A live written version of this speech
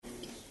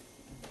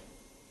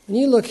When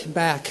you look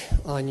back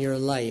on your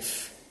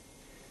life,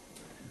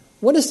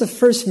 what is the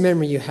first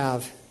memory you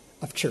have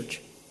of church?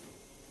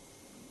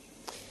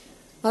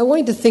 I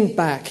want you to think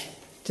back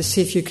to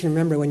see if you can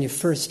remember when you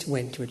first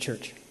went to a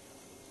church.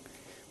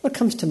 What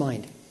comes to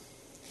mind?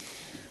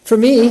 For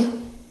me,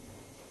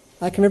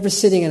 I can remember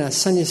sitting in a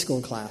Sunday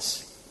school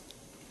class.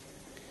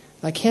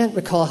 I can't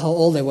recall how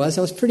old I was.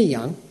 I was pretty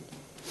young.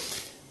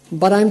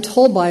 But I'm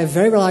told by a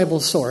very reliable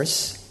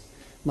source,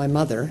 my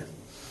mother,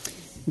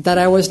 that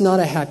I was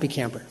not a happy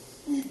camper.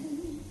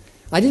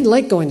 I didn't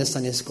like going to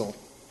Sunday school.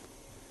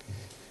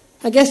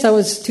 I guess I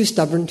was too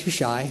stubborn, too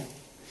shy,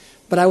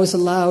 but I was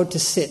allowed to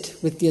sit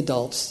with the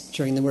adults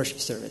during the worship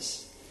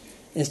service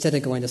instead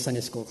of going to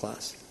Sunday school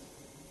class.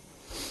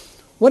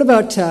 What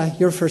about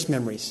your first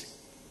memories?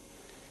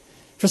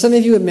 For some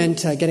of you, it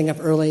meant getting up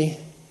early,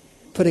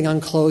 putting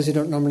on clothes you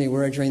don't normally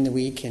wear during the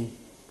week, and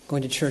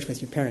going to church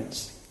with your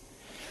parents.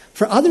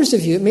 For others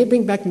of you, it may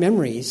bring back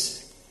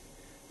memories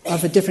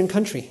of a different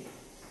country,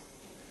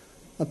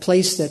 a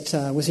place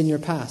that was in your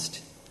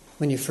past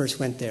when you first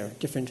went there,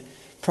 different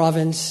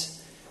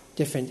province,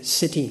 different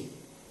city.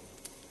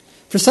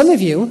 For some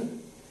of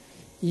you,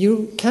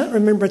 you can't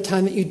remember a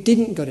time that you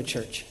didn't go to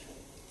church.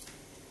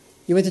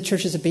 You went to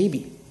church as a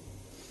baby.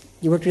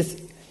 You worked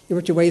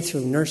your way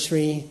through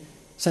nursery,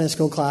 Sunday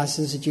school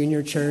classes,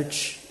 junior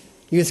church,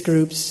 youth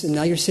groups, and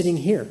now you're sitting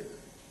here.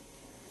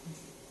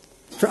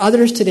 For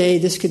others today,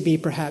 this could be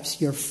perhaps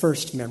your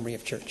first memory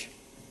of church.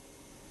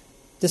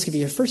 This could be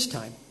your first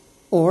time.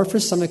 Or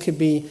for some, it could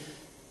be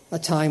a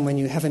time when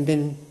you haven't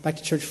been back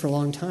to church for a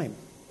long time.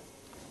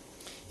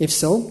 If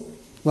so,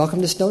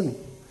 welcome to Snowdon.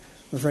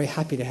 We're very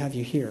happy to have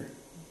you here.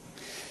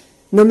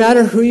 No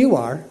matter who you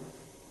are,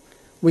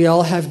 we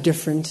all have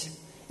different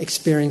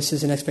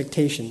experiences and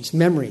expectations,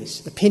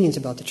 memories, opinions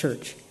about the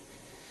church.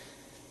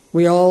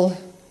 We all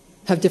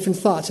have different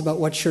thoughts about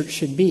what church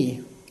should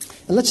be.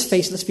 And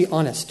let's be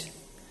honest.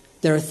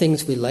 There are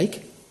things we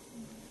like,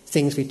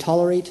 things we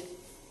tolerate,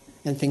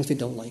 and things we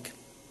don't like.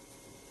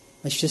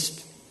 That's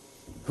just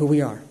who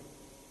we are.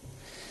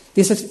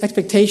 These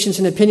expectations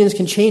and opinions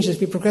can change as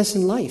we progress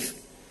in life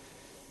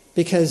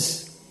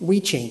because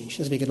we change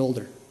as we get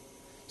older.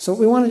 So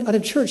what we want out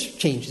of church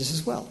changes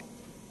as well.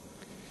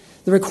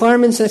 The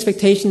requirements and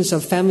expectations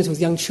of families with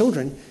young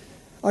children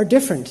are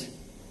different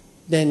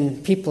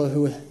than people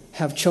who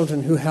have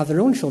children who have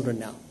their own children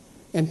now,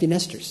 empty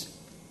nesters.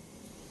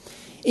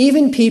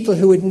 Even people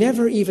who would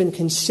never even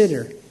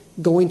consider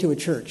going to a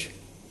church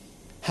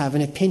have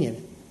an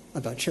opinion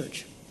about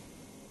church.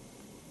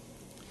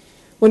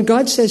 When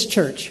God says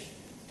church,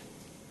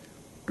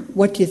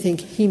 what do you think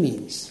he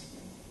means?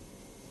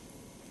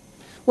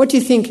 What do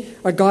you think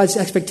are God's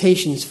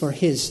expectations for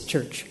his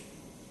church?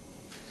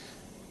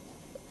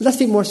 Let's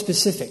be more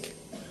specific.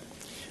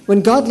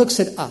 When God looks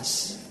at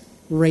us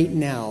right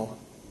now,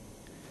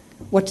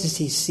 what does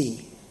he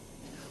see?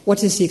 What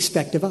does he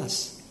expect of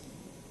us?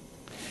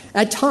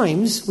 At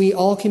times, we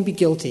all can be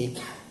guilty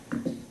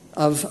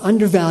of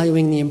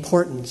undervaluing the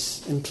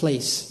importance and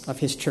place of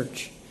his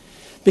church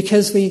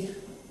because we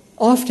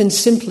often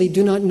simply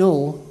do not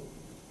know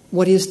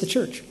what is the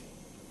church,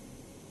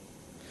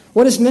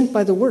 what is meant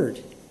by the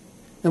word,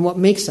 and what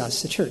makes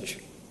us a church.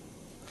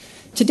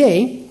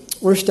 Today,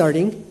 we're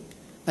starting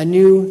a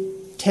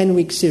new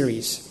 10-week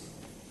series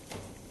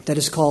that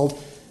is called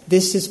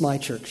This Is My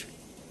Church.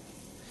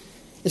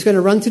 It's going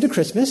to run through to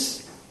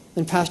Christmas,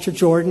 and Pastor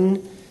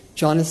Jordan,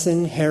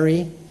 Jonathan,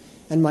 Harry,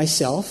 and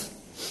myself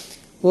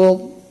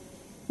will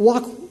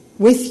walk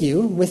with you,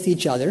 with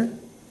each other,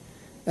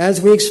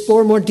 as we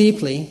explore more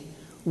deeply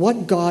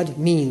what God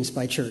means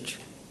by church,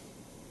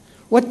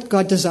 what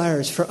God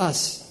desires for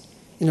us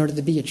in order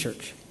to be a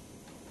church.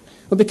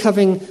 We'll be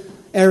covering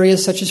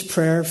areas such as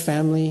prayer,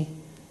 family,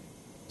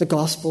 the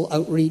gospel,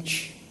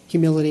 outreach,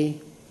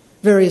 humility,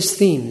 various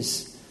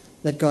themes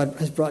that God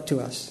has brought to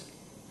us.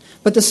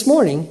 But this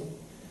morning,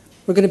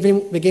 we're going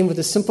to begin with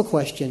a simple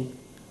question: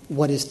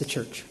 what is the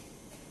church?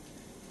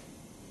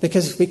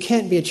 Because we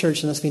can't be a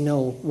church unless we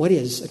know what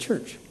is a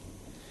church.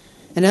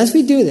 And as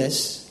we do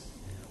this,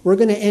 we're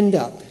going to end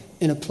up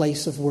in a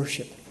place of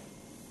worship,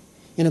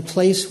 in a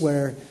place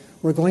where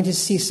we're going to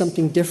see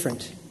something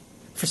different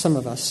for some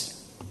of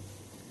us.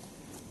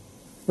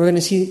 We're going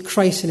to see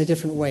Christ in a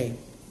different way.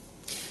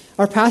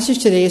 Our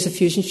passage today is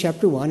Ephesians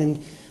chapter 1,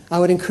 and I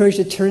would encourage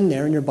you to turn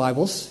there in your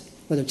Bibles,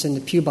 whether it's in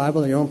the Pew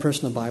Bible or your own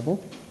personal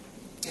Bible.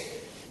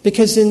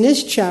 Because in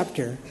this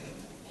chapter,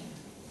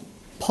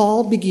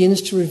 Paul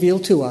begins to reveal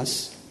to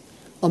us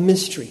a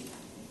mystery.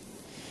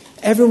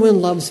 Everyone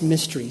loves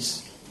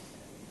mysteries.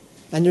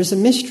 And there's a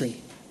mystery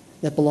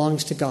that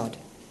belongs to God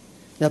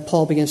that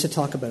Paul begins to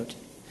talk about.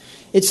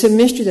 It's a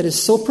mystery that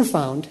is so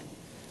profound,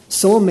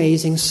 so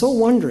amazing, so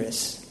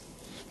wondrous,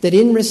 that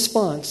in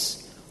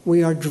response,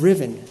 we are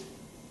driven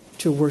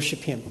to worship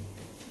him.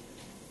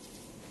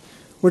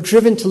 We're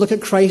driven to look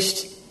at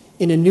Christ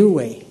in a new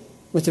way,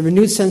 with a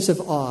renewed sense of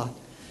awe,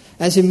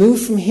 as we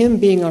move from him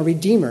being our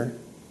Redeemer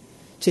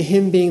to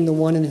him being the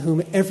one in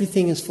whom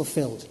everything is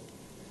fulfilled,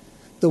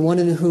 the one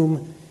in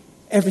whom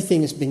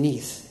everything is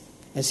beneath,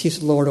 as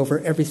he's Lord over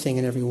everything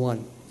and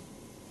everyone.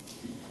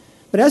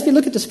 But as we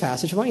look at this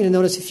passage, I want you to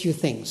notice a few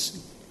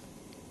things.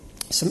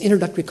 Some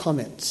introductory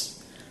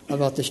comments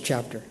about this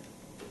chapter.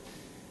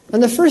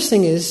 And the first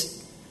thing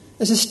is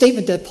a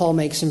statement that Paul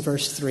makes in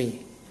verse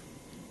 3.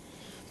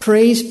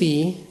 Praise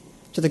be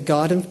to the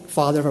God and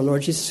Father of our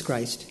Lord Jesus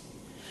Christ,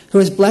 who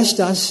has blessed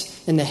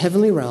us in the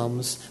heavenly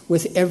realms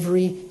with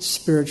every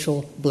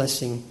spiritual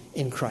blessing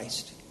in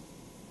Christ.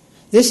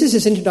 This is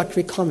his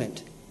introductory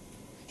comment,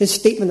 his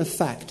statement of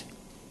fact.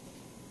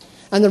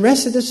 And the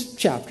rest of this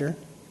chapter,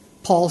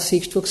 Paul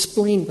seeks to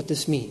explain what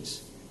this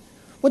means.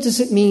 What does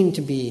it mean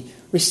to be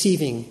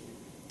receiving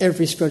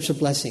every spiritual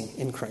blessing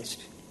in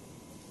Christ?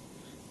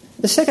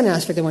 The second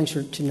aspect I want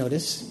you to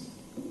notice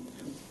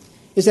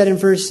is that in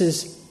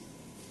verses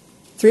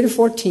 3 to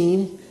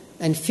 14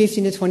 and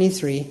 15 to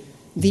 23,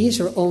 these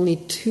are only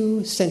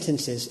 2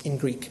 sentences in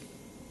Greek.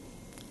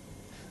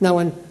 Now,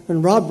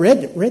 when Rob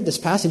read this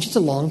passage, it's a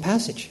long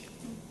passage.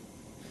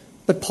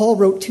 But Paul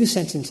wrote 2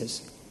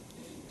 sentences.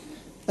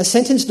 A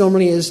sentence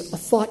normally is a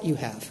thought you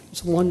have.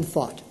 It's one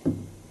thought.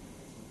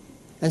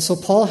 And so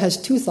Paul has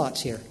 2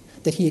 thoughts here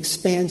that he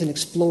expands and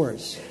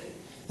explores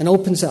and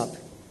opens up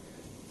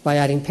by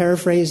adding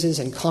paraphrases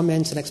and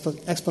comments and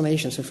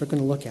explanations, which we're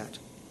going to look at.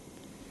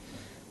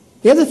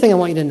 The other thing I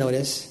want you to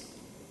notice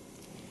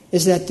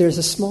is that there's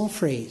a small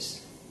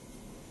phrase.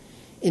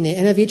 In the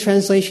NIV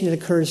translation, it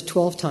occurs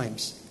 12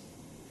 times.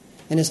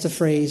 And it's the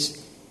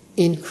phrase,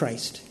 in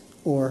Christ,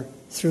 or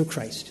through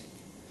Christ.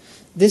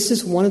 This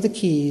is one of the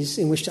keys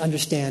in which to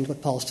understand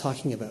what Paul's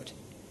talking about.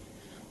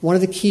 One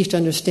of the keys to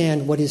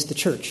understand what is the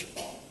church,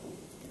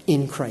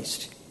 in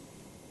Christ.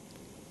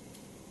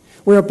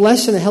 We are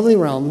blessed in the heavenly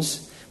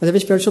realms with every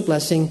spiritual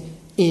blessing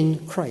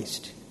in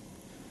Christ,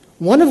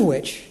 one of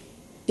which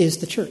is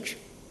the church.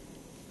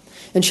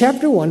 In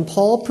chapter 1,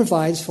 Paul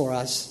provides for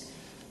us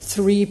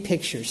 3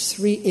 pictures,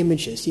 3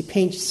 images. He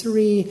paints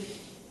 3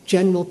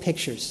 general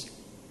pictures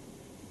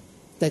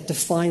that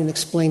define and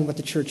explain what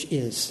the church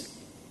is.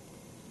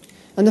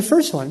 And the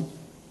first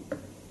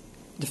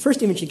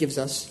image he gives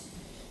us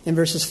in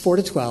verses 4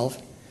 to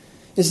 12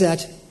 is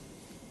that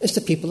it's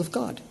the people of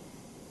God.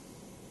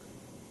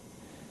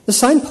 The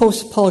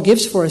signpost Paul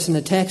gives for us in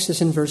the text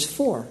is in verse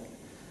 4.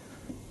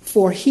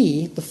 For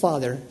he, the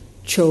Father,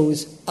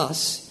 chose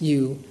us,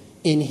 you,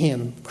 in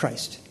him,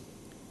 Christ.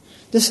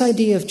 This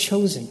idea of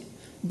chosen,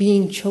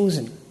 being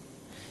chosen,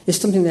 is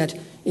something that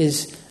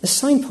is a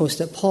signpost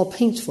that Paul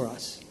paints for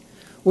us.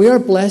 We are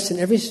blessed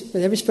with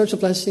every spiritual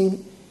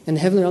blessing in the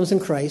heavenly realms in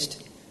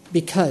Christ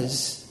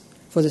because,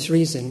 for this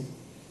reason,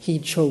 he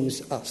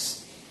chose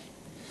us.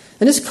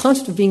 And this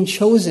concept of being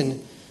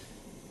chosen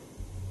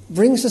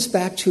brings us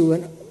back to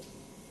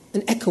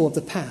an echo of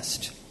the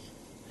past,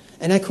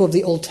 an echo of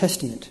the Old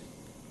Testament,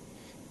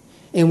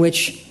 in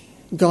which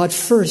God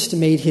first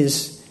made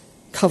his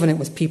covenant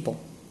with people.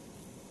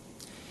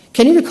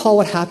 Can you recall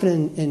what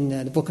happened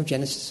in the book of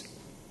Genesis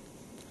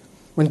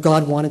when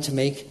God wanted to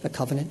make a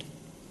covenant?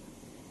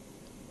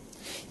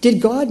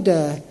 Did God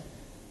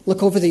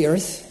look over the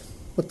earth,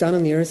 look down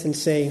on the earth and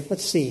say,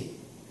 let's see,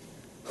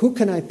 who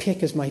can I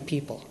pick as my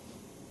people?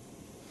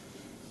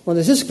 Well,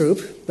 there's this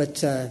group,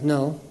 but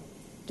no,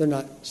 they're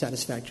not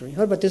satisfactory.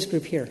 How about this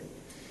group here?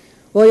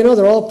 Well,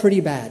 they're all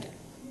pretty bad.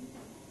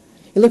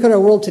 You look at our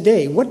world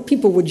today, what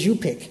people would you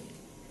pick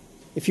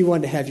if you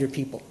wanted to have your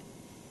people?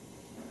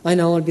 I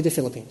know it'd be the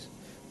Philippines.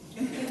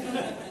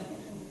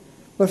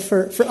 But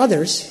for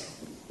others,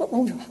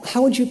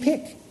 how would you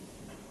pick?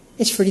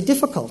 It's pretty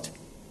difficult.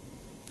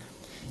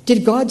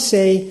 Did God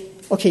say,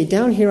 okay,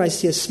 down here I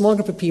see a small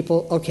group of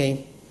people,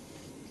 okay,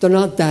 they're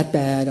not that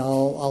bad,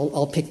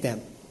 I'll pick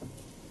them.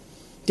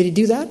 Did he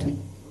do that?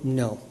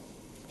 No,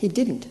 he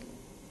didn't.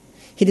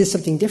 He did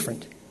something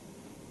different.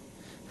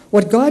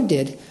 What God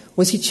did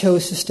was he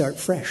chose to start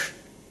fresh.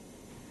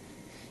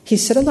 He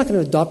said, I'm not going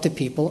to adopt a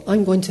people,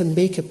 I'm going to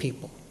make a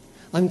people.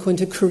 I'm going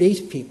to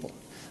create people.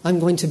 I'm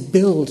going to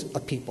build a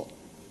people.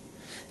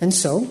 And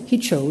so he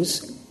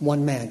chose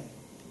one man.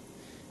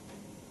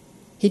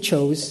 He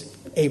chose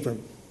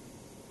Abram,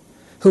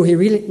 who he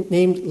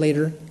renamed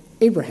later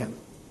Abraham.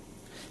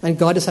 And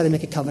God decided to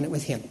make a covenant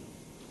with him.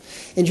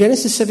 In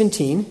Genesis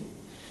 17,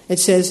 it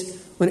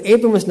says, when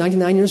Abram was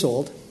 99 years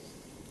old,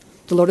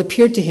 the Lord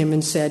appeared to him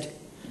and said,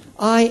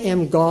 I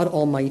am God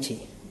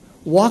Almighty.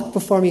 Walk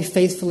before me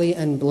faithfully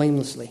and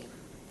blamelessly.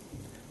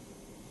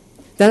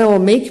 Then I will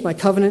make my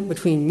covenant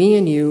between me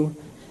and you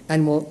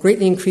and will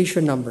greatly increase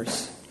your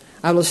numbers.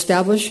 I will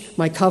establish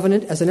my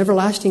covenant as an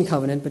everlasting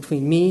covenant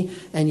between me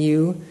and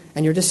you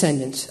and your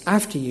descendants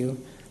after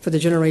you for the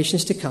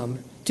generations to come,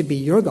 to be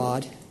your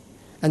God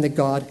and the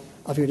God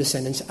of your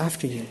descendants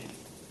after you.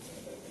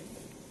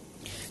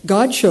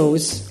 God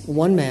chose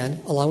one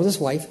man, along with his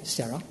wife,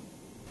 Sarah,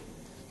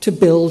 to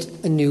build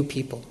a new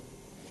people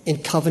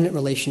in covenant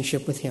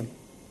relationship with him.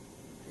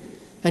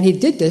 And he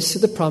did this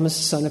through the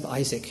promised son of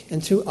Isaac,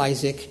 and through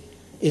Isaac,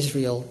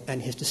 Israel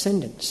and his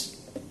descendants.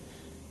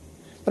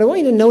 But I want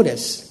you to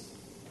notice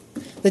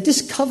that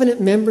this covenant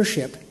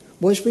membership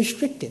was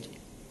restricted.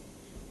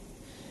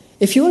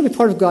 If you want to be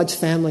part of God's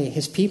family,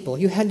 his people,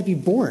 you had to be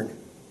born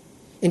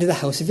into the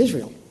house of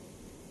Israel.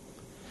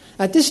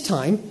 At this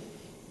time,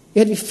 you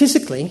had to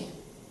physically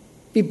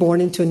be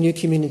born into a new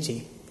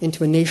community,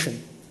 into a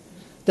nation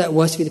that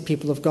was to be the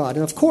people of God.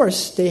 And of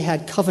course, they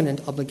had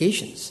covenant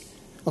obligations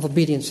of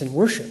obedience and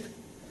worship,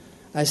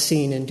 as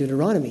seen in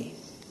Deuteronomy.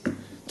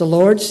 The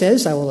Lord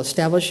says, I will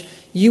establish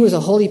you as a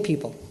holy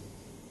people.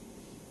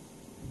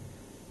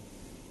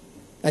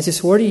 As he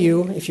swore to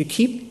you, if you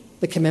keep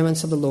the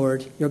commandments of the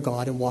Lord your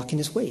God and walk in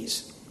his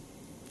ways.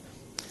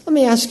 Let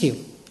me ask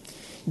you,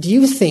 do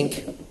you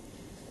think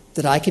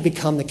that I could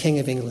become the King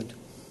of England?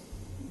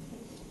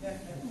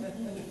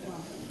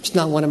 It's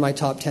not one of my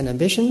top 10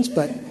 ambitions,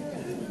 but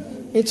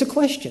it's a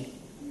question.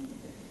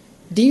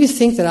 Do you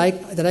think that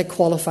I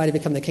qualify to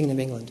become the King of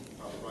England?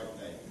 Right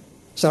name.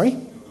 Sorry?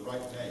 The right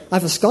name. I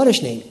have a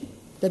Scottish name.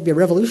 That'd be a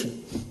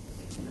revolution.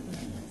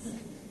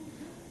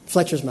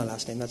 Fletcher's my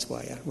last name. That's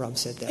why Rob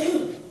said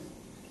that.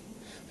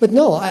 But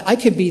no, I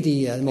could be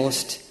the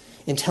most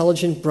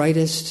intelligent,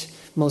 brightest,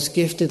 most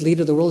gifted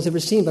leader the world has ever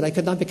seen, but I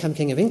could not become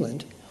King of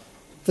England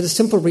for the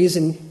simple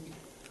reason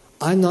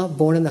I'm not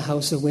born in the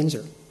House of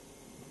Windsor.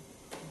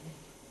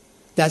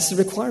 That's the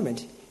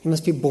requirement. You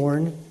must be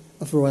born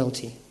of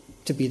royalty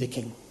to be the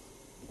king.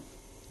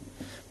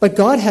 But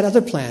God had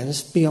other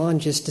plans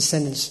beyond just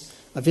descendants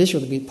of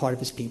Israel to be part of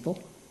his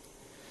people.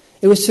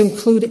 It was to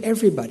include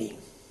everybody.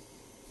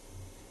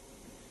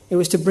 It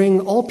was to bring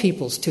all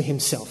peoples to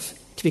himself,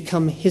 to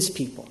become his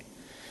people.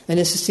 And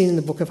this is seen in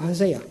the book of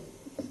Isaiah.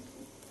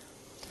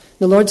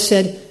 The Lord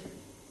said,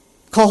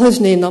 call his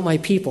name not my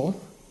people,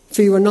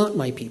 for you are not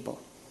my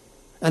people,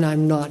 and I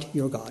am not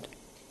your God.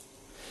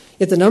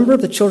 Yet the number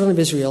of the children of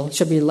Israel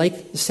shall be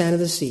like the sand of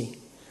the sea,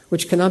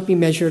 which cannot be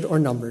measured or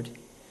numbered.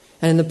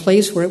 And in the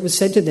place where it was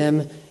said to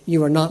them,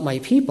 you are not my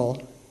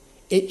people,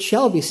 it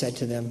shall be said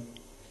to them,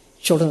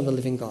 children of the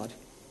living God.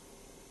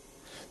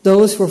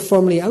 Those who were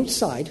formerly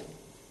outside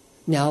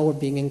now were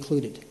being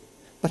included.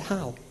 But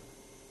how?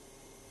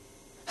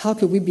 How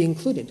could we be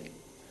included?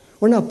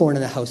 We're not born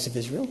in the house of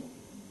Israel.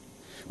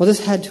 Well,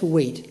 this had to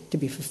wait to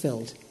be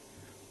fulfilled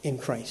in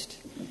Christ.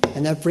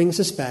 And that brings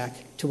us back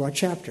to our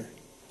chapter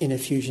in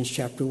Ephesians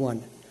chapter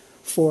 1.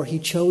 For he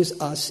chose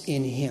us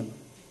in him.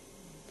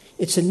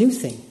 It's a new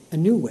thing, a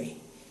new way.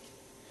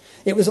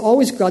 It was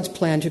always God's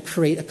plan to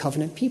create a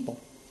covenant people,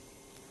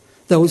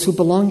 those who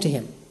belong to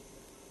him.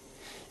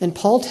 And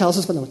Paul tells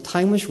us when the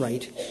time was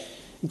right,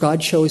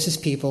 God chose his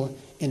people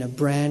in a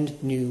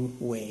brand new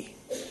way.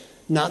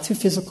 Not through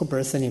physical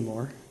birth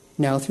anymore,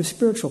 now through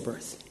spiritual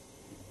birth.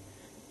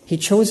 He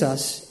chose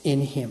us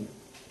in him.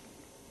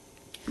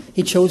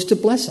 He chose to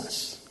bless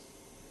us.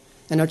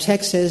 And our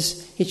text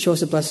says he chose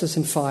to bless us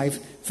in 5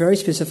 very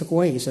specific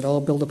ways that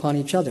all build upon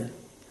each other.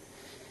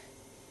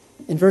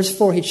 In verse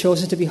 4, he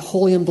chose us to be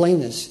holy and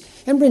blameless.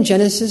 Remember in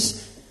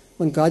Genesis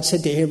when God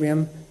said to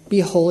Abraham,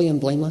 be holy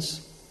and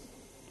blameless?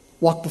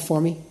 Walk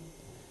before me.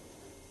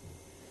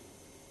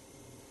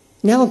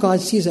 Now God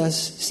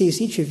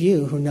sees each of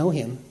you who know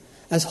him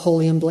as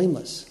holy and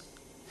blameless.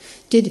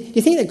 Do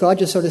you think that God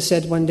just sort of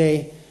said one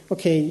day,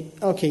 okay,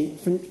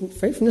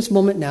 from this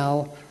moment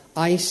now,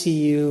 I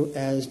see you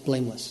as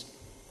blameless.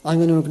 I'm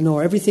going to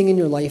ignore everything in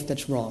your life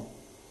that's wrong.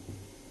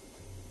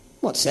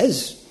 Well, it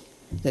says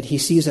that he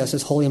sees us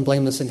as holy and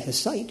blameless in his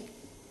sight.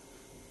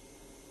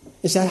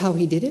 Is that how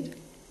he did it?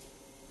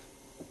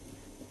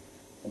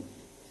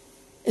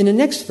 In the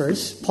next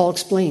verse, Paul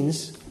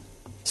explains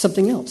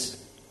something else.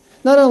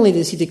 Not only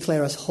does he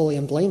declare us holy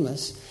and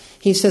blameless,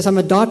 he says, I'm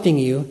adopting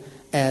you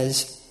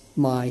as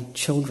my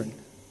children.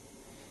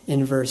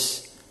 In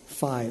verse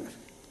 5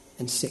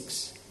 and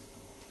 6.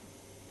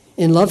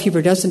 In love, he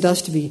predestined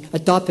us to be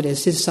adopted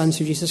as his sons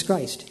through Jesus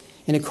Christ,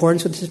 in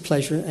accordance with his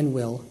pleasure and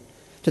will,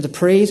 to the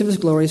praise of his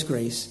glorious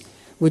grace,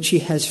 which he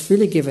has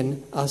freely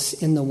given us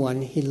in the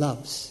one he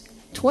loves.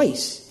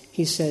 Twice,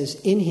 he says,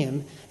 in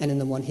him and in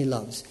the one he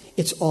loves.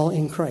 It's all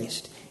in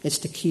Christ. It's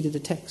the key to the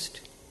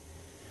text.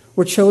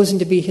 We're chosen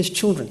to be his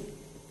children.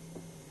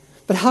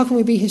 But how can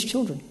we be his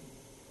children?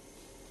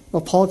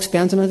 Well, Paul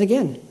expands on it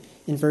again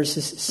in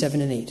verses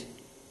 7 and 8.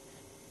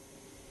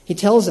 He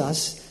tells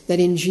us that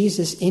in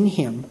Jesus, in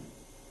him,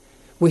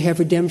 we have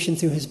redemption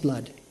through his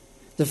blood,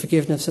 the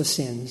forgiveness of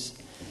sins.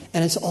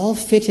 And it's all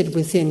fitted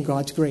within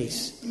God's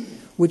grace,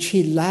 which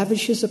he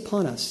lavishes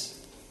upon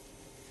us.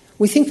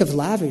 We think of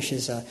lavish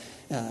as a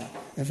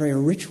very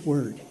rich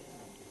word.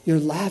 You're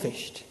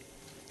lavished.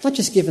 It's not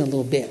just given a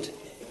little bit.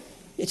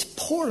 It's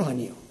poured on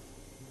you.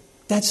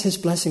 That's his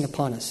blessing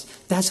upon us.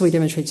 That's how he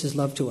demonstrates his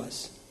love to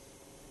us.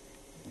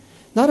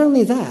 Not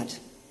only that,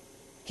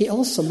 he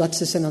also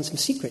lets us in on some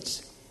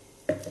secrets.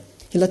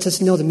 He lets us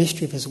know the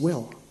mystery of his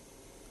will.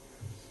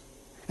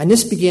 And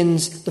this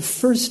begins the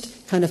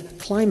first kind of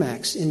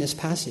climax in this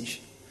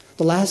passage.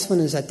 The last one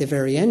is at the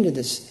very end of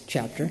this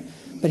chapter,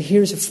 but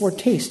here's a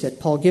foretaste that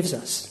Paul gives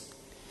us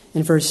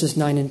in verses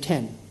 9 and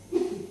 10.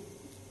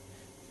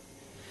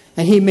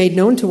 And he made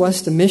known to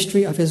us the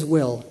mystery of his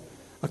will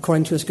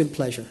according to his good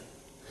pleasure.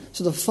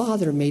 So the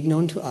Father made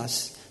known to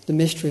us the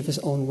mystery of his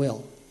own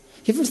will.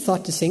 Have you ever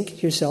thought to think to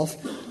yourself,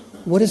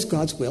 what is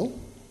God's will?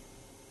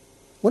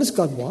 What does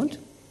God want?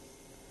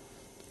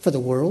 For the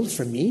world,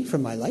 for me, for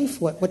my life?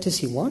 What does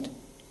he want?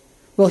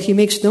 Well, he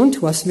makes known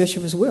to us the mystery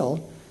of his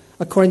will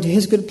according to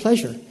his good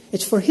pleasure.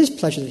 It's for his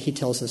pleasure that he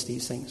tells us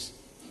these things,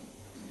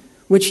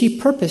 which he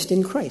purposed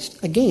in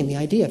Christ. Again, the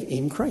idea of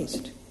in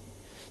Christ.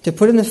 To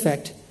put in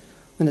effect,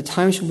 when the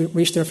time shall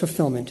reach their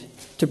fulfillment,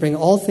 to bring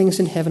all things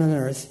in heaven and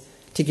earth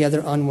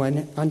together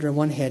under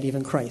one head,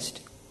 even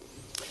Christ.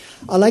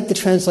 I like the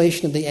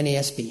translation of the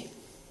NASB,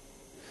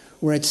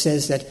 where it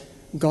says that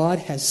God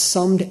has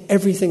summed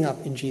everything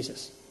up in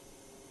Jesus.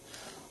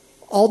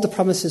 All the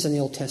promises in the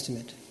Old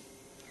Testament,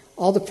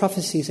 all the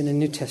prophecies in the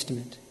New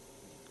Testament,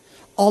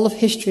 all of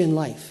history and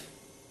life,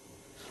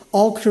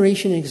 all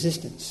creation and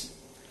existence,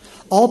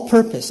 all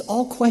purpose,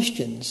 all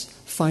questions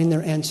find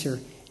their answer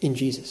in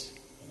Jesus.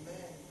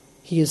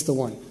 He is the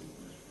one.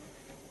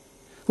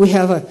 We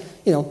have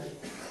we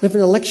have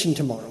an election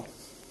tomorrow.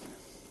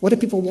 What do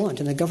people want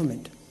in the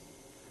government?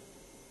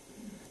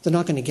 They're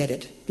not going to get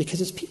it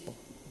because it's people.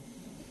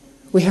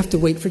 We have to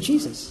wait for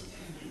Jesus.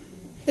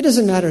 It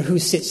doesn't matter who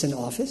sits in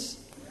office.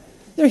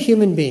 They're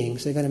human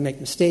beings. They're going to make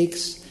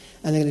mistakes,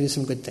 and they're going to do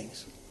some good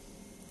things.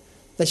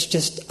 That's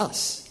just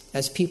us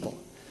as people.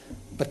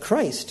 But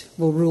Christ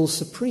will rule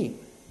supreme,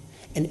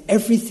 and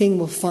everything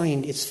will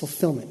find its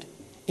fulfillment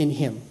in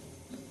him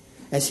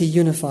as he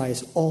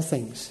unifies all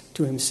things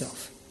to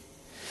himself.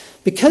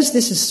 Because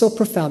this is so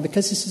profound,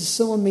 because this is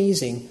so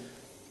amazing,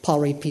 Paul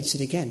repeats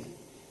it again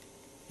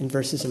in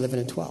verses 11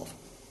 and 12.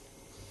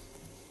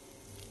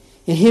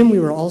 In him we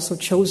were also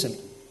chosen,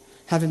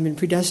 having been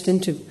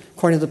predestined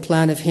according to the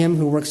plan of him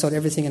who works out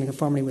everything in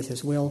conformity with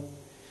his will,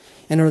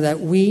 in order that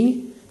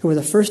we, who were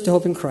the first to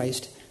hope in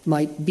Christ,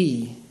 might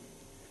be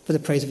for the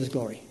praise of his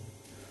glory.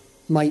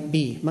 Might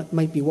be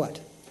what?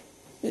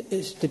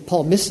 Did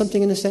Paul miss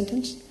something in the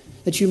sentence?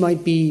 That you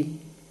might be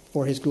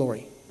for his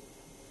glory.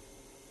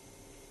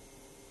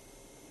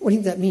 What do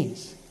you think that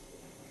means?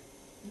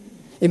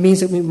 It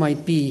means that we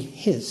might be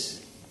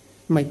his,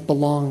 might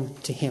belong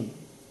to him.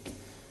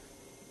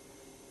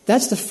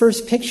 That's the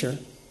first picture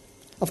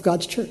of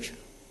God's church,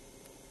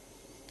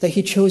 that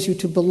he chose you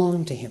to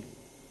belong to him.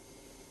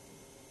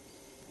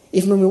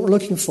 Even when we were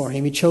looking for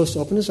him, he chose to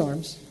open his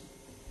arms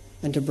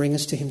and to bring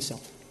us to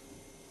himself,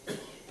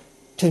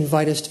 to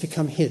invite us to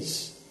become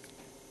his.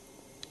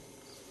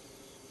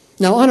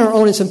 Now, on our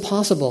own, it's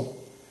impossible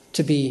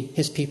to be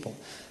his people.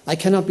 I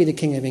cannot be the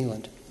King of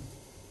England.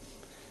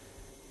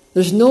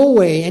 There's no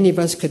way any of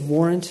us could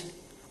warrant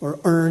or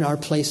earn our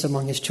place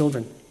among his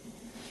children.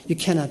 You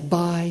cannot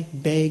buy,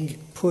 beg,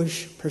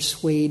 push,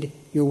 persuade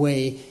your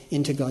way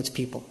into God's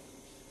people.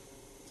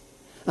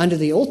 Under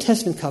the Old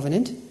Testament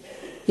covenant,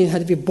 you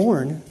had to be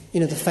born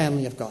into the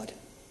family of God,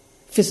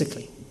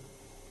 physically.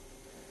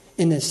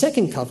 In the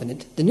second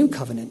covenant, the new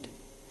covenant,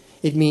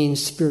 it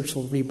means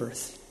spiritual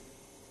rebirth.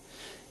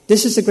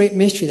 This is the great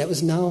mystery that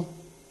was now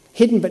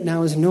hidden but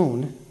now is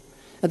known,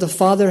 that the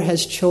Father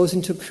has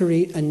chosen to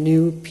create a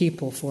new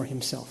people for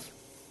himself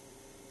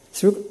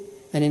through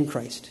and in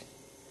Christ,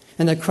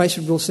 and that Christ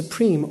would rule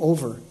supreme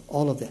over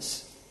all of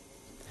this.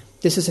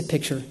 This is a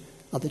picture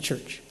of the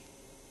church,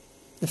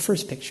 the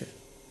first picture.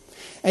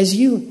 As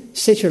you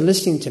sit here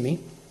listening to me,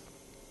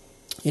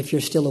 if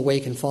you're still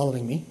awake and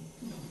following me,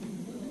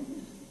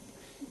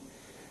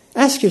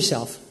 ask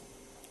yourself,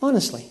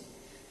 honestly,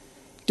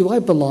 do I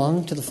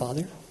belong to the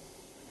Father?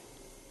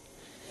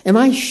 Am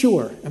I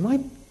sure, am I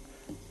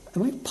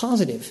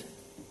positive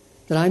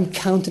that I'm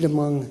counted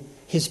among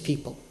his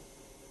people?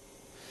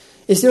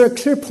 Is there a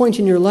clear point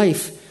in your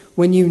life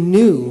when you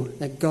knew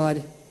that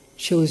God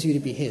chose you to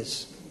be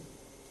his?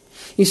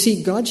 You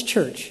see, God's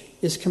church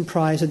is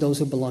comprised of those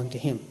who belong to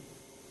him,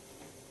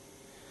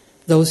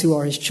 those who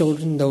are his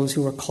children, those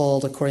who are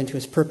called according to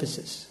his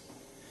purposes.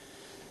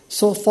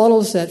 So it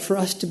follows that for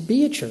us to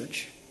be a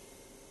church,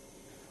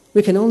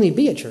 we can only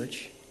be a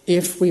church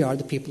if we are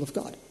the people of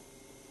God.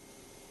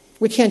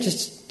 We can't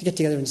just get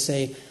together and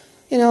say,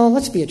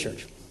 let's be a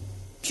church.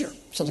 Sure,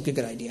 sounds like a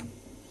good idea.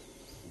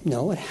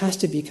 No, it has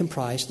to be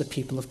comprised of the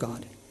people of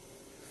God.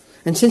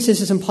 And since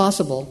this is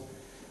impossible,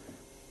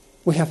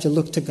 we have to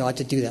look to God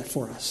to do that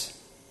for us,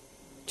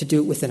 to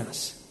do it within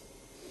us.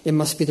 It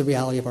must be the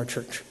reality of our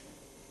church.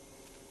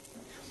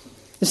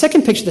 The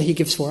second picture that he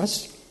gives for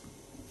us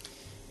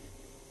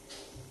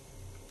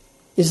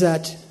is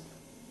that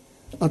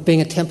of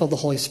being a temple of the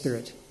Holy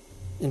Spirit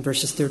in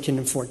verses 13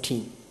 and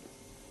 14.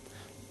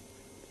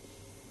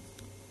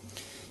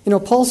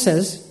 Paul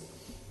says,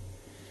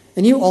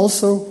 and you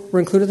also were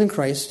included in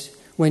Christ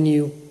when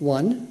you,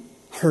 1,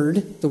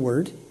 heard the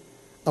word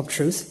of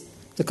truth,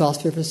 the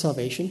gospel of his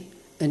salvation,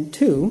 and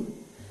 2,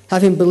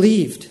 having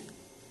believed,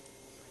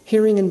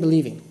 hearing and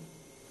believing.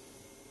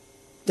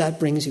 That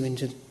brings you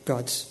into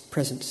God's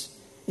presence,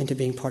 into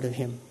being part of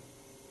him.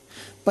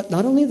 But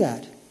not only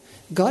that,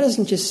 God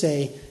doesn't just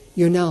say,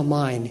 you're now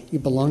mine, you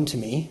belong to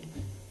me,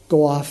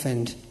 go off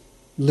and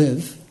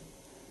live.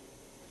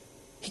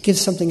 He gives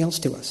something else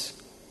to us,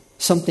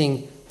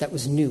 something that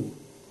was new.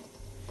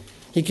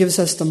 He gives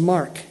us the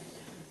mark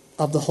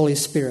of the Holy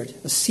Spirit,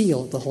 a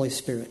seal of the Holy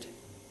Spirit.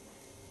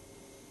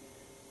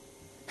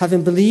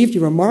 Having believed,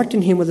 you were marked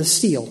in him with a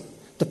seal,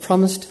 the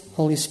promised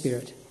Holy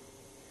Spirit.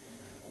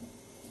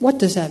 What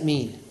does that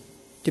mean,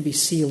 to be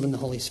sealed in the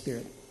Holy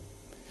Spirit?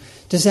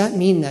 Does that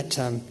mean that,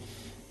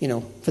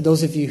 for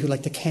those of you who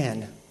like to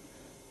can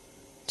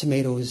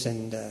tomatoes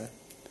and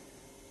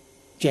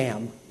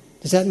jam,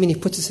 does that mean he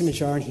puts us in a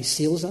jar and he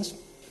seals us?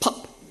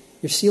 Pop!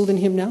 You're sealed in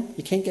him now?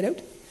 You can't get out?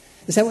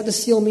 Is that what the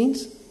seal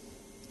means?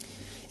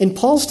 In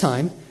Paul's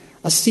time,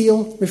 a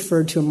seal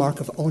referred to a mark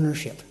of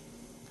ownership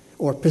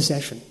or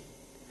possession.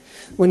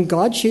 When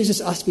God chooses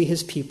us to be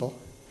his people,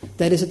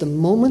 that is, at the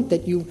moment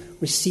that you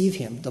receive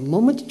him, the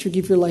moment that you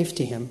give your life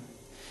to him,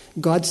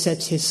 God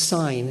sets his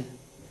sign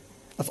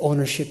of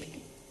ownership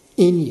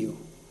in you.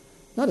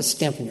 Not a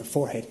stamp on your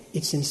forehead,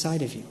 it's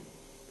inside of you.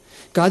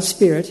 God's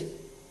Spirit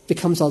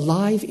becomes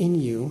alive in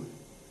you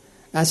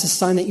as a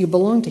sign that you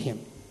belong to him.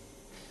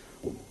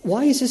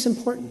 Why is this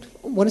important?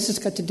 What has this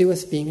got to do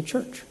with being a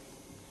church?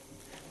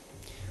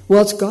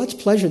 Well, it's God's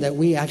pleasure that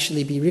we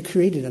actually be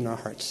recreated in our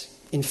hearts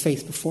in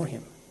faith before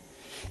him.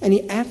 And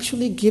he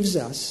actually gives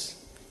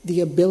us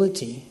the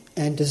ability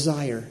and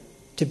desire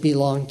to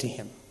belong to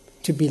him,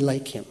 to be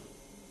like him.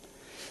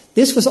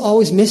 This was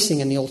always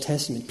missing in the Old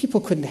Testament. People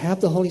couldn't have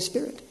the Holy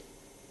Spirit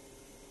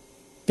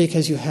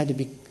because you had to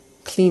be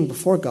clean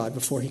before God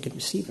before he could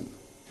receive him.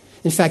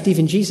 In fact,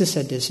 even Jesus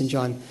said this in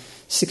John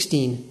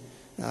 16,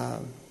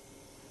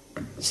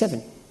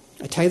 7.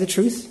 I tell you the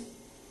truth,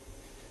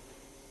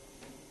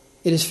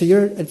 it is for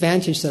your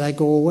advantage that I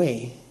go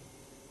away.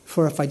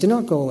 For if I do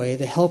not go away,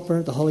 the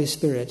Helper, the Holy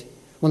Spirit,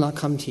 will not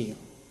come to you.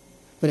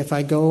 But if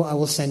I go, I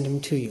will send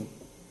him to you.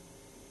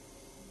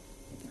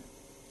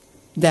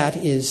 That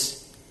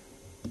is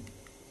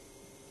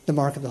the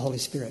mark of the Holy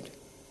Spirit.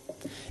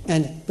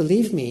 And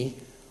believe me,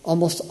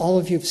 almost all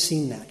of you have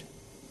seen that.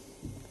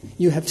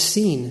 You have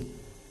seen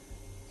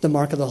the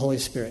mark of the Holy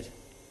Spirit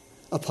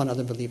upon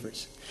other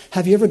believers.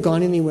 Have you ever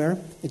gone anywhere,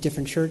 a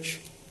different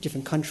church,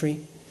 different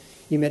country?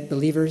 You met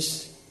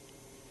believers,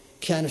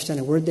 can't understand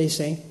a word they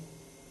say,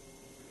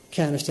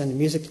 can't understand the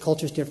music, the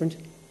culture is different,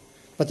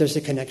 but there's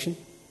a connection.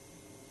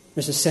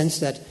 There's a sense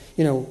that,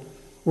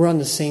 we're on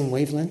the same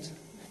wavelength.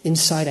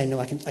 Inside, I know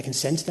I can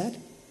sense that.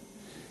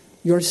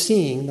 You're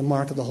seeing the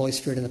mark of the Holy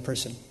Spirit in the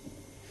person.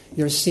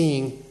 You're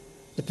seeing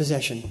the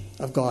possession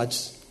of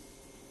God's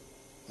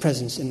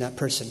presence in that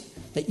person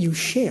that you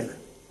share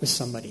with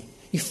somebody.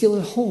 You feel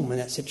at home in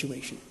that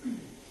situation.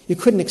 You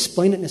couldn't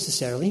explain it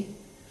necessarily,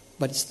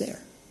 but it's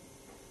there.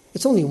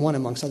 It's only one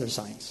amongst other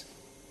signs.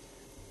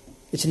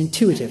 It's an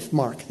intuitive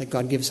mark that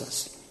God gives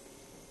us.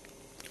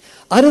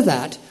 Out of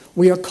that,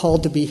 we are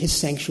called to be his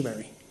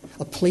sanctuary,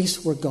 a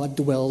place where God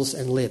dwells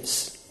and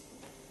lives.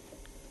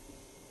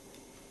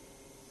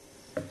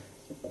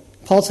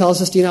 Paul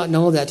tells us, do you not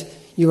know that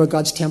you are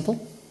God's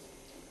temple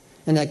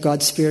and that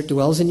God's Spirit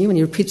dwells in you? And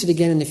he repeats it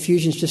again in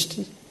Ephesians, just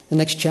the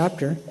next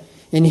chapter.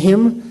 In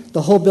him,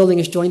 the whole building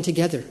is joined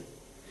together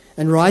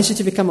and rises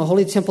to become a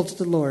holy temple to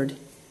the Lord.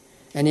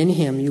 And in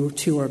him, you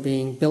too are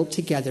being built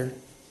together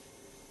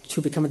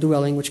to become a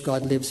dwelling which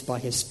God lives by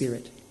his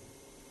Spirit.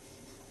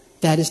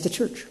 That is the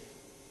church.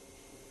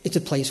 It's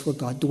a place where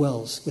God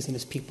dwells within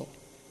his people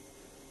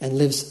and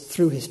lives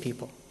through his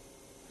people.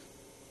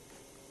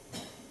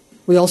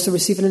 We also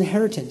receive an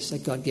inheritance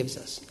that God gives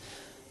us.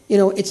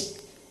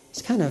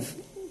 It's kind of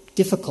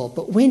difficult,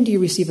 but when do you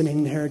receive an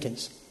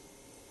inheritance?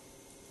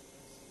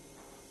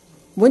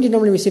 When do you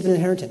normally receive an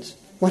inheritance?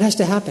 What has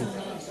to happen?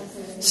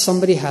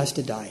 Somebody has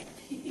to die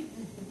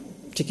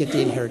to get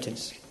the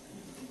inheritance.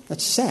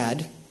 That's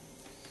sad,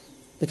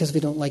 because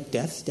we don't like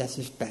death. Death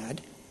is bad.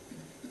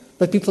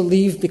 But people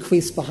leave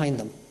bequeaths behind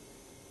them.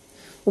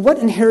 Well, what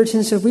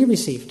inheritance have we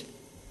received?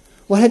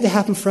 What had to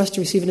happen for us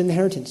to receive an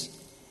inheritance?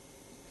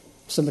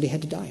 Somebody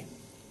had to die.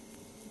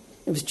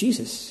 It was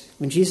Jesus.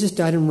 When Jesus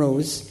died and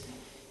rose,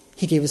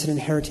 he gave us an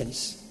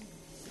inheritance.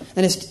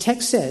 And as the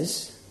text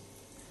says,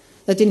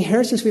 that the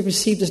inheritance we've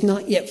received is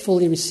not yet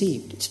fully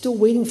received. It's still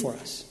waiting for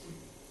us.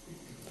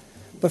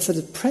 But for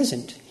the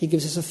present, he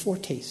gives us a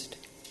foretaste.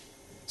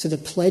 So the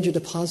pledge or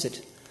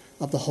deposit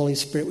of the Holy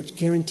Spirit, which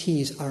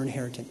guarantees our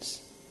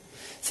inheritance.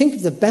 Think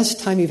of the best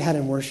time you've had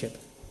in worship.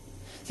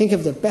 Think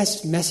of the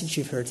best message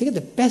you've heard. Think of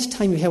the best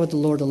time you had with the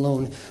Lord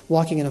alone,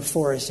 walking in a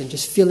forest and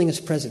just feeling his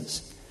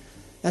presence.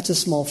 That's a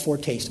small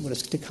foretaste of what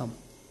is to come.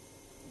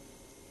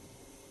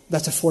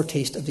 That's a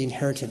foretaste of the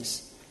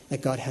inheritance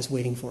that God has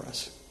waiting for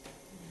us,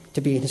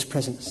 to be in his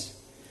presence.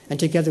 And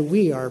together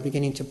we are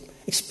beginning to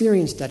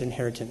experience that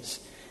inheritance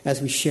as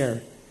we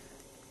share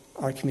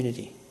our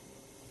community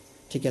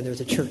together as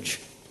a church.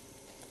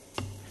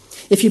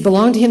 If you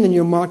belong to him, then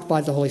you're marked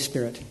by the Holy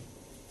Spirit.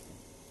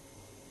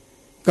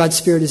 God's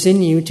Spirit is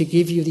in you to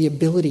give you the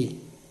ability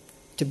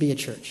to be a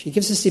church. He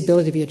gives us the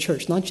ability to be a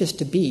church, not just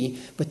to be,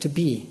 but to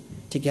be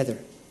together.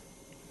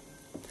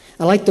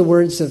 I like the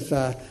words of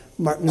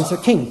Martin Luther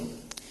King.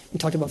 He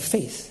talked about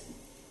faith.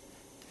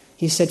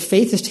 He said,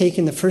 faith is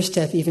taking the first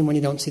step even when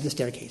you don't see the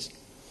staircase.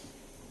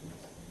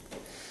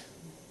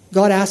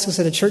 God asks us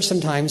at a church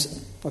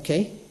sometimes,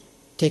 okay,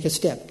 take a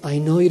step. I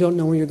know you don't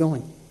know where you're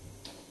going.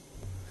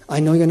 I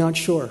know you're not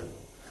sure.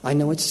 I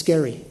know it's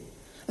scary.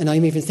 And I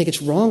may even think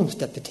it's wrong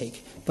step to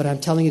take, but I'm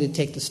telling you to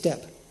take the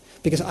step.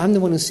 Because I'm the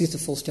one who sees the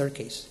full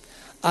staircase.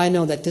 I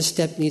know that this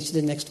step leads to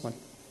the next one.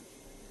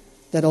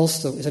 That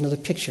also is another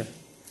picture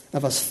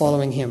of us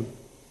following him.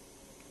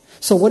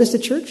 So what is the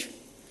church?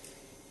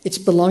 It's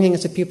belonging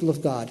as a people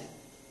of God.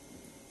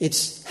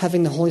 It's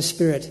having the Holy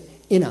Spirit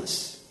in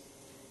us,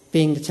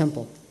 being the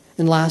temple.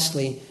 And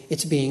lastly,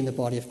 it's being the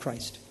body of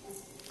Christ.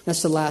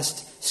 That's the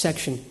last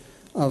section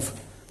of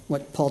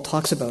what Paul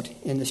talks about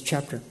in this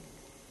chapter.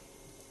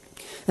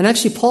 And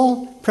actually,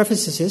 Paul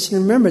prefaces this,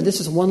 and remember,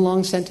 this is one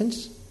long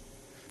sentence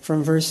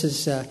from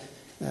verses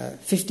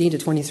 15 to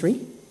 23.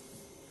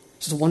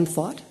 This is one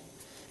thought.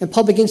 And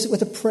Paul begins it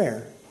with a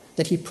prayer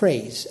that he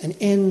prays and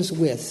ends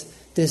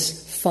with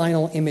this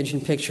final image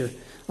and picture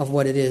of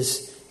what it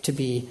is to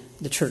be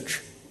the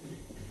church.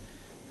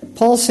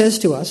 Paul says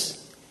to us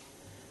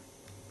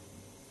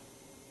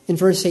in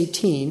verse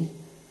 18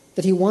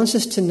 that he wants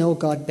us to know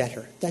God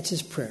better. That's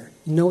his prayer.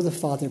 Know the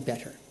Father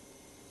better.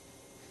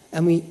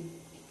 And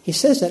he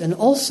says that, and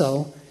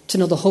also to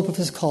know the hope of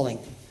his calling.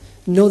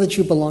 Know that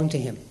you belong to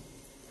him.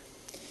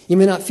 You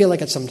may not feel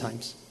like it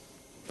sometimes,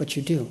 but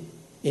you do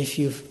if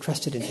you've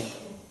trusted in him.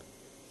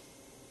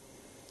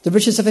 The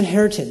riches of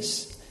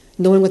inheritance,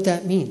 knowing what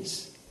that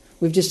means.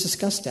 We've just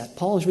discussed that.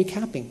 Paul is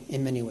recapping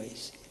in many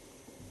ways.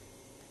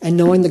 And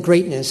knowing the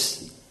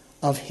greatness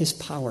of his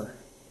power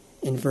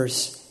in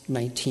verse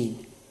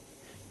 19.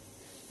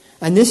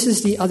 And this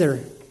is the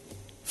other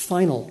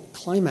final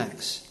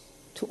climax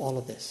to all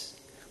of this,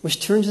 which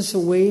turns us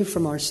away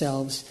from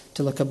ourselves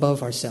to look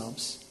above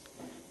ourselves.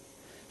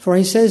 For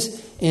he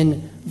says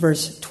in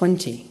verse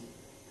 20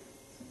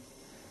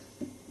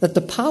 that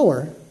the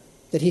power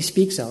that he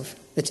speaks of,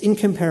 that's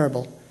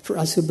incomparable for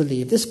us who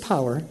believe, this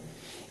power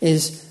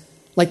is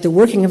like the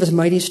working of his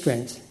mighty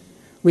strength,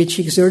 which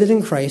he exerted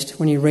in Christ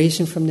when he raised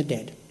him from the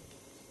dead.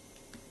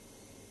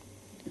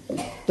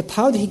 The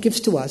power that he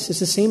gives to us is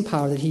the same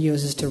power that he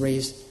uses to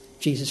raise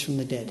Jesus from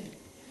the dead.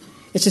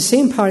 It's the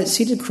same power that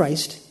seated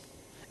Christ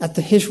at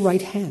his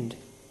right hand.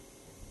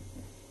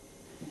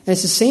 And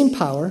it's the same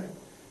power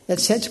that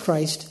sets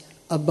Christ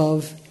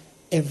above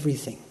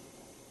everything.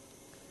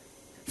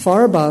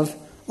 Far above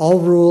all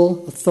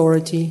rule,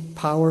 authority,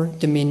 power,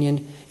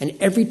 dominion, and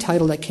every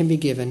title that can be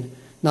given,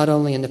 not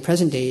only in the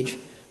present age,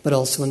 but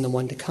also in the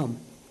one to come.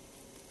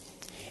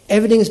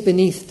 Everything is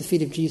beneath the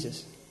feet of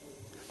Jesus.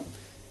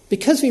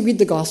 Because we read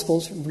the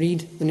Gospels,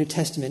 read the New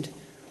Testament,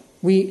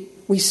 we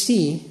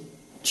see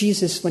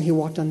Jesus when he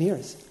walked on the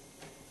earth.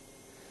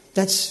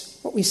 That's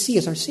what we see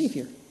as our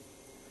Savior.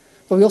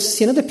 But we also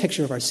see another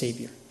picture of our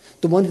Savior,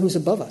 the one who's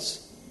above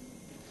us,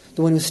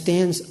 the one who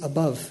stands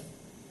above,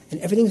 and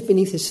everything's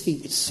beneath his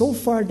feet. It's so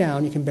far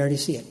down you can barely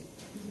see it.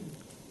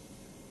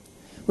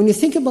 When you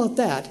think about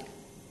that,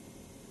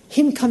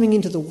 him coming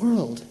into the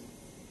world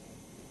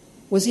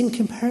was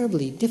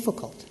incomparably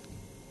difficult.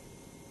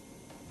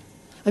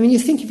 I mean, you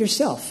think of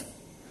yourself.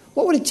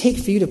 What would it take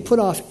for you to put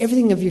off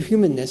everything of your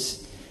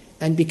humanness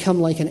and become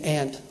like an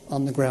ant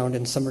on the ground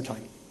in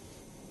summertime?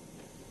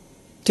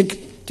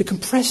 To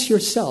compress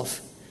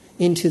yourself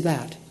into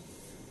that.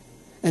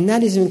 And that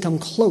doesn't even come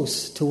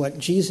close to what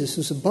Jesus,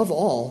 who's above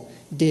all,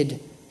 did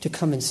to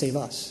come and save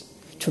us,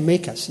 to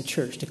make us a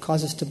church, to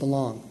cause us to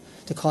belong,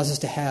 to cause us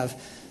to have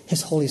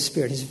his Holy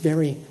Spirit, his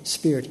very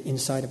Spirit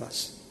inside of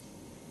us.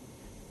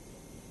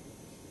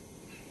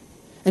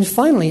 And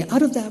finally,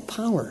 out of that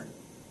power,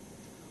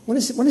 what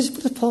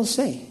does Paul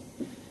say?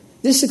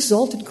 This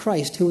exalted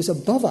Christ who is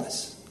above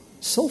us,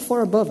 so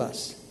far above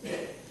us,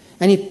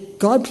 and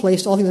God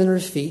placed all things under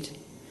his feet,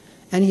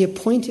 and he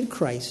appointed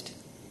Christ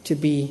to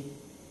be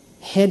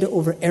head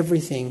over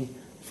everything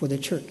for the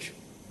church,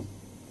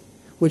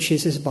 which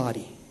is his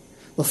body.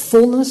 The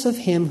fullness of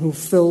him who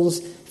fills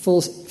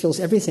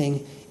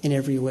everything in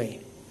every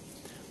way.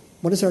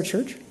 What is our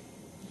church?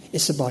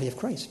 It's the body of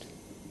Christ.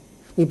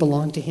 We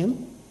belong to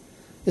him.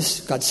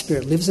 God's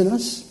Spirit lives in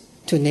us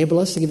to enable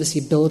us, to give us the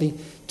ability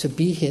to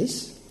be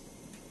his,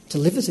 to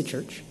live as a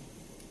church.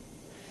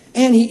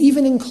 And he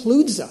even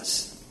includes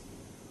us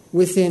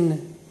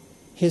within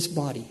his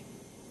body.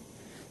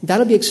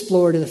 That'll be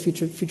explored in a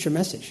future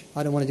message.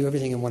 I don't want to do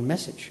everything in one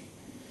message.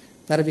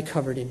 That'll be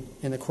covered in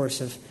the course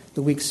of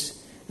the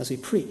weeks as we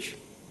preach.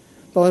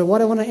 But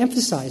what I want to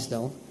emphasize,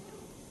 though,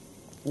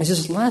 is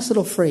this last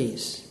little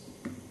phrase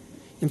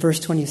in verse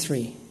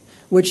 23,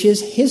 which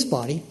is his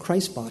body,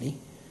 Christ's body,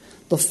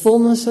 the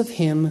fullness of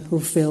him who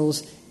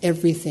fills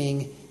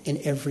everything in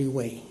every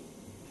way.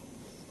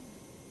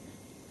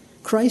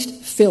 Christ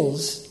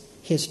fills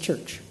his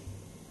church.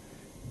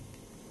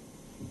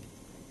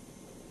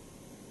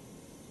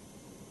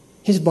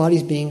 His body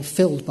is being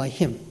filled by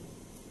him.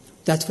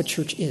 That's what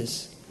church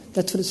is.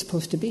 That's what it's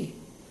supposed to be.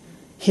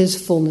 His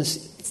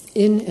fullness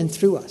in and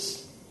through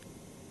us.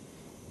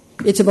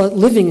 It's about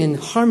living in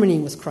harmony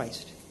with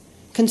Christ,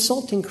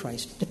 consulting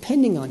Christ,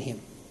 depending on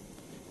him.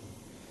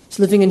 It's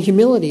living in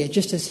humility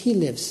just as he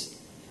lives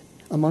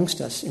amongst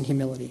us in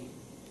humility.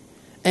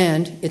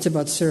 And it's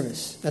about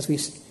service as we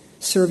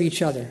serve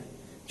each other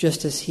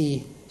just as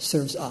he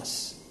serves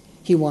us.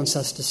 He wants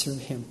us to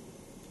serve him.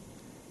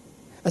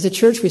 As a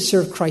church, we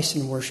serve Christ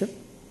in worship,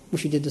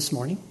 which we did this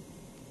morning.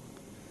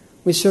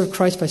 We serve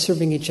Christ by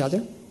serving each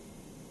other.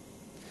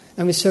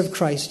 And we serve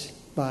Christ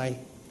by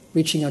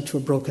reaching out to a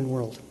broken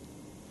world.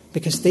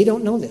 Because they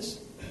don't know this.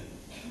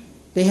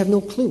 They have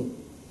no clue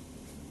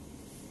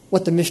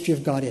what the mystery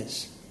of God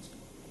is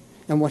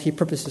and what he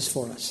purposes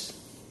for us.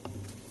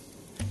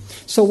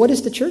 So what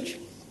is the church?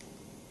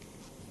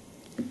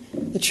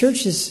 The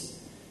church is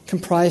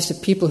comprised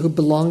of people who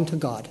belong to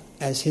God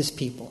as his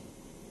people,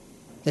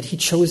 that he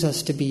chose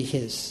us to be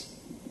his.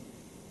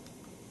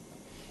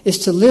 Is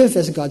to live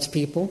as God's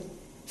people,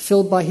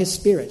 filled by his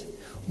Spirit.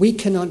 We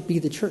cannot be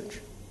the church.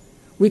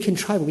 We can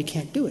try, but we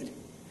can't do it.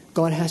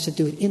 God has to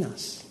do it in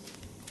us.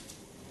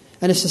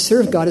 And is to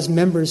serve God as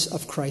members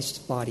of Christ's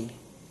body.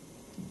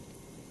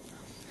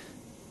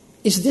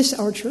 Is this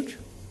our church?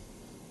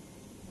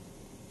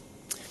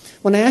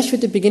 When I asked you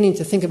at the beginning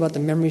to think about the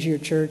memories of your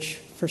church,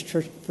 first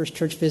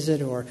church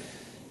visit, or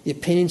the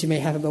opinions you may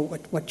have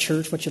about what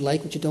church, what you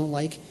like, what you don't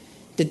like,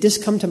 did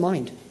this come to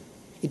mind?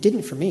 It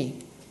didn't for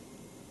me.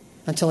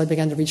 Until I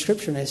began to read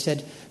Scripture and I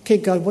said, okay,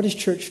 God, what is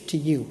church to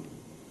you?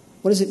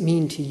 What does it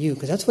mean to you?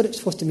 Because that's what it's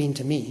supposed to mean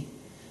to me.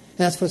 And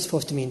that's what it's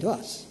supposed to mean to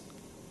us.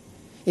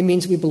 It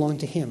means we belong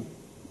to him.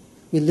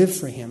 We live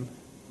for him.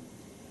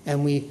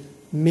 And we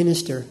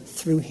minister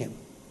through him.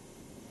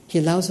 He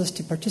allows us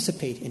to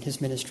participate in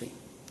his ministry.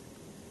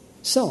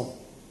 So,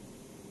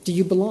 do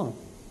you belong?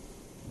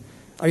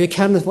 Are you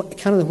counted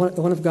as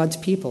one of God's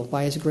people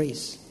by his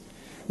grace?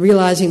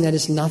 Realizing that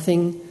it's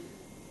nothing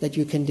that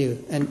you can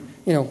do. And,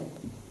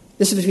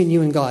 this is between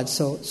you and God,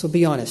 so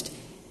be honest.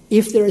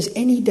 If there is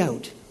any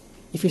doubt,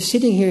 if you're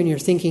sitting here and you're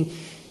thinking,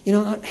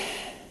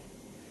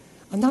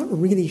 I'm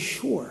not really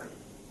sure,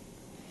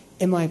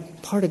 am I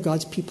part of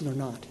God's people or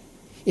not?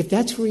 If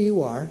that's where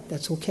you are,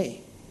 that's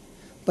okay.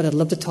 But I'd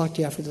love to talk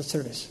to you after the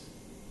service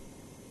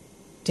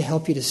to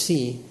help you to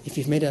see if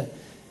you've made a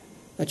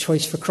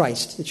choice for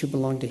Christ, that you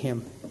belong to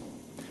him.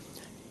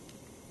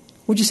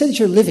 Would you say that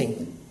you're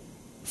living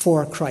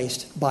for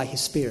Christ by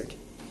his Spirit?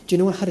 Do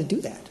you know how to do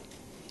that?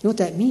 You know what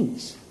that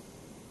means?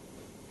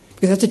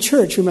 Because as a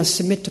church, we must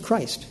submit to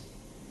Christ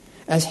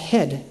as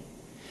head.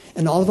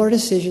 And all of our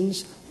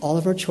decisions, all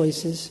of our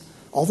choices,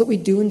 all that we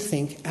do and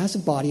think as a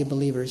body of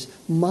believers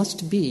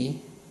must be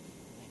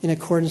in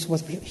accordance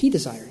with what he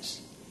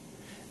desires.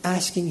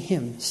 Asking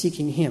him,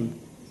 seeking him.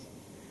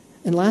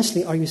 And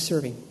lastly, are you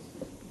serving?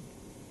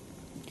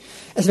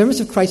 As members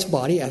of Christ's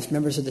body, as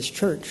members of this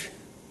church,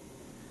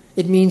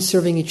 it means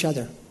serving each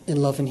other in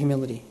love and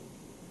humility.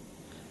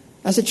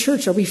 As a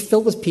church, are we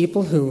filled with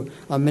people who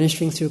are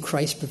ministering through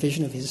Christ's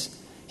provision of his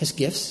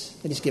gifts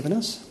that he's given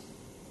us?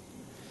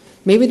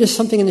 Maybe there's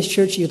something in this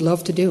church you'd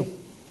love to do,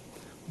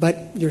 but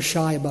you're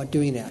shy about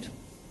doing that.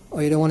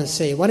 Or you don't want to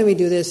say, why don't we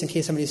do this, in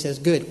case somebody says,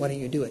 good, why don't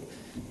you do it?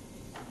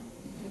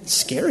 It's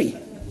scary.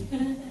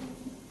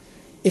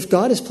 If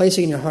God is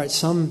placing in your heart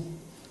some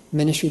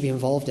ministry to be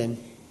involved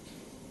in,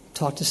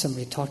 talk to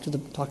somebody, talk to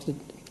the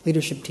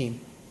leadership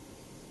team.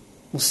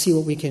 We'll see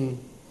what we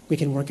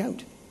can work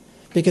out.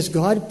 Because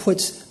God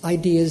puts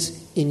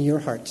ideas in your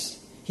hearts.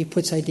 He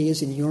puts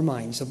ideas in your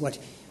minds of what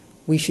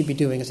we should be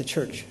doing as a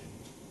church.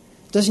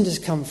 It doesn't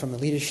just come from a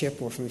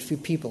leadership or from a few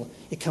people.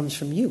 It comes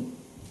from you.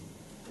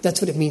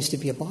 That's what it means to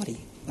be a body,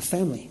 a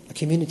family, a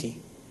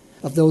community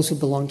of those who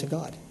belong to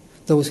God,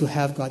 those who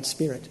have God's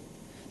Spirit,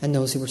 and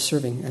those who are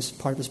serving as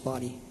part of his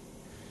body.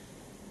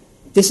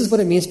 This is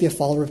what it means to be a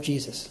follower of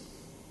Jesus.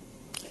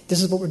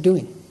 This is what we're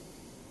doing.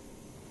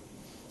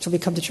 So we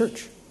come to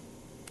church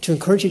to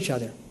encourage each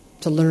other,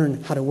 to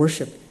learn how to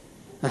worship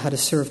and how to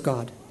serve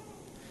God.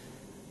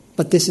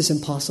 But this is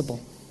impossible.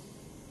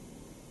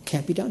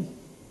 Can't be done.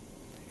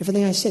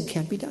 Everything I said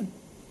can't be done.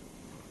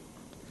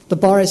 The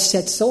bar is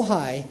set so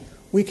high,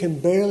 we can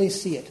barely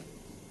see it.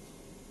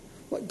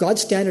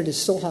 God's standard is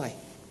so high,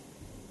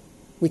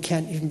 we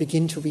can't even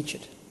begin to reach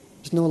it.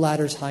 There's no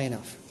ladders high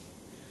enough.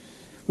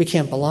 We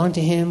can't belong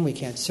to him, we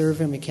can't serve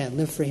him, we can't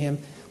live for him.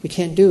 We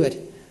can't do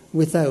it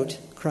without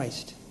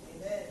Christ.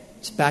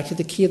 It's back to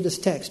the key of this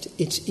text.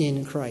 It's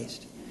in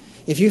Christ.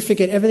 If you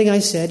forget everything I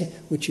said,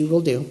 which you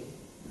will do,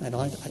 I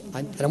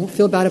don't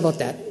feel bad about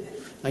that.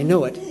 I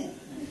know it.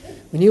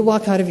 When you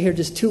walk out of here,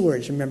 just 2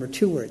 words. Remember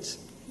 2 words.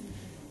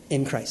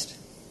 In Christ.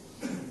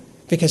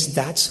 Because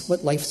that's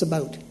what life's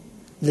about.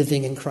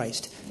 Living in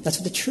Christ. That's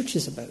what the church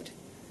is about.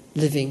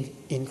 Living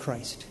in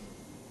Christ.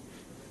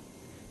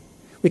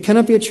 We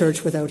cannot be a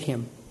church without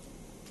him.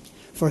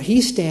 For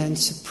he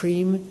stands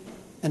supreme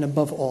and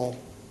above all.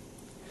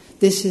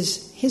 This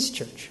is his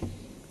church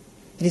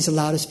that he's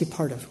allowed us to be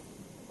part of.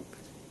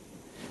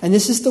 And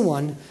this is the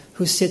one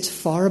who sits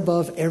far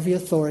above every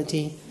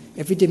authority,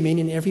 every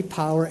dominion, every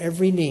power,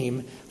 every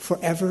name,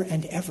 forever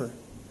and ever.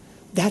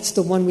 That's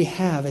the one we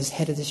have as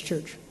head of this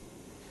church.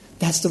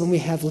 That's the one we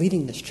have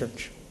leading this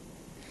church.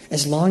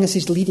 As long as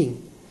he's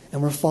leading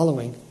and we're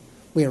following,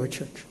 we are a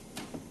church.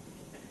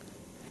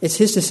 It's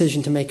his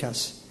decision to make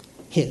us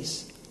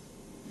his.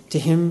 To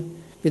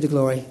him be the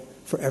glory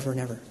forever and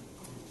ever.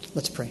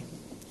 Let's pray.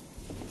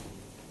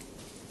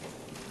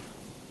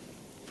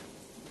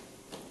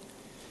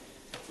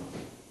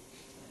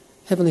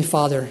 Heavenly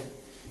Father,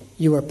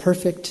 you are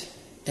perfect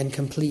and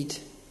complete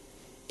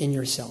in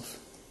yourself.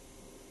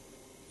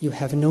 You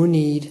have no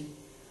need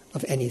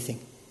of anything.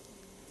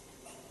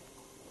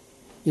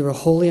 You are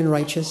holy and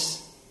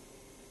righteous,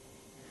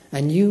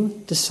 and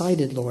you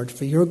decided, Lord,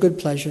 for your good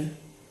pleasure,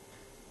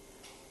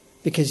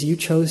 because you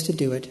chose to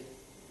do it.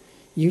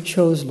 You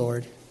chose,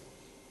 Lord,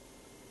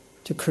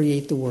 to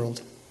create the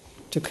world,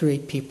 to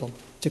create people,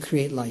 to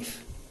create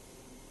life.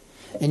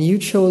 And you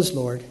chose,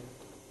 Lord,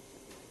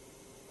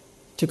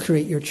 to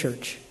create your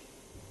church,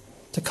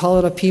 to call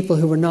out a people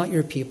who were not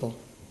your people,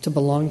 to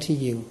belong to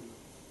you,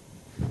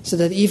 so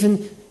that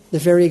even the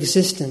very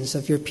existence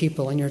of your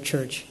people and your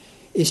church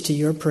is to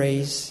your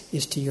praise,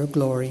 is to your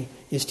glory,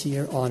 is to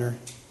your honor.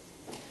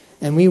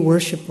 And we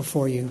worship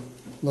before you,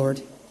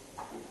 Lord.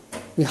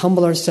 We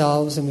humble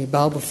ourselves and we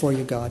bow before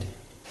you, God.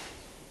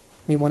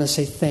 We want to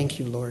say thank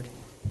you, Lord.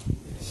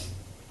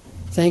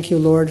 Thank you,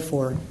 Lord,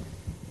 for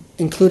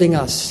including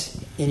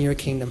us in your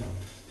kingdom.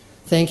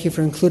 Thank you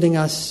for including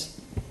us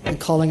and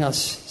calling us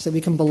so that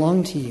we can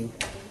belong to you,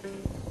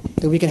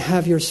 that we can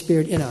have your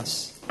Spirit in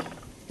us,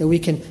 that we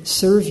can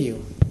serve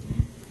you,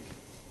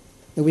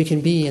 that we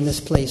can be in this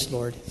place,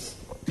 Lord,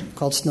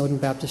 called Snowdon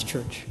Baptist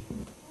Church.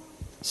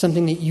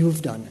 Something that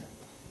you've done,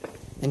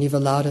 and you've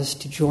allowed us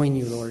to join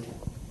you, Lord,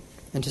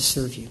 and to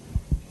serve you.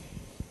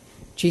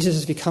 Jesus,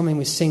 as we come and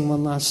we sing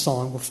one last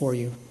song before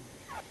you,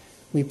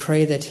 we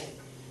pray that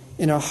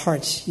in our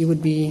hearts you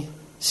would be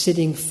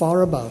sitting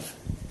far above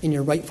in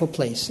your rightful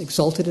place,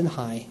 exalted and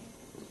high,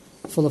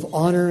 full of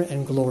honor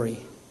and glory.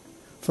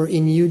 For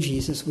in you,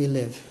 Jesus, we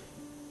live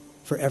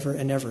forever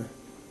and ever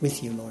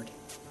with you, Lord.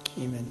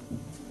 Amen.